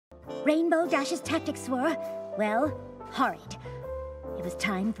Rainbow Dash's tactics were, well, horrid. It was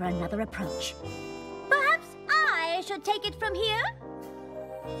time for another approach. Perhaps I should take it from here?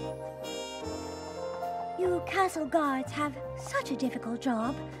 You castle guards have such a difficult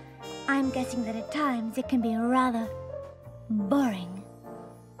job. I'm guessing that at times it can be rather boring.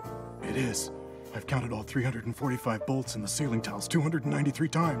 It is. I've counted all 345 bolts in the ceiling tiles 293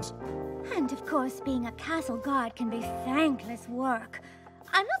 times. And of course, being a castle guard can be thankless work.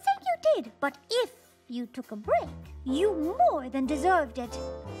 I'm not saying you did, but if you took a break, you more than deserved it.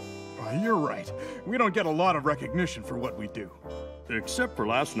 You're right. We don't get a lot of recognition for what we do. Except for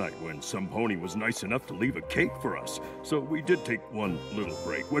last night when some pony was nice enough to leave a cake for us. So we did take one little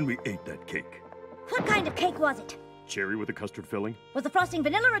break when we ate that cake. What kind of cake was it? Cherry with a custard filling? Was the frosting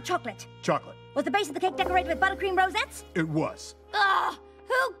vanilla or chocolate? Chocolate. Was the base of the cake decorated with buttercream rosettes? It was. Ugh!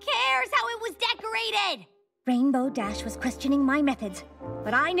 Who cares how it was decorated? Rainbow Dash was questioning my methods,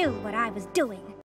 but I knew what I was doing.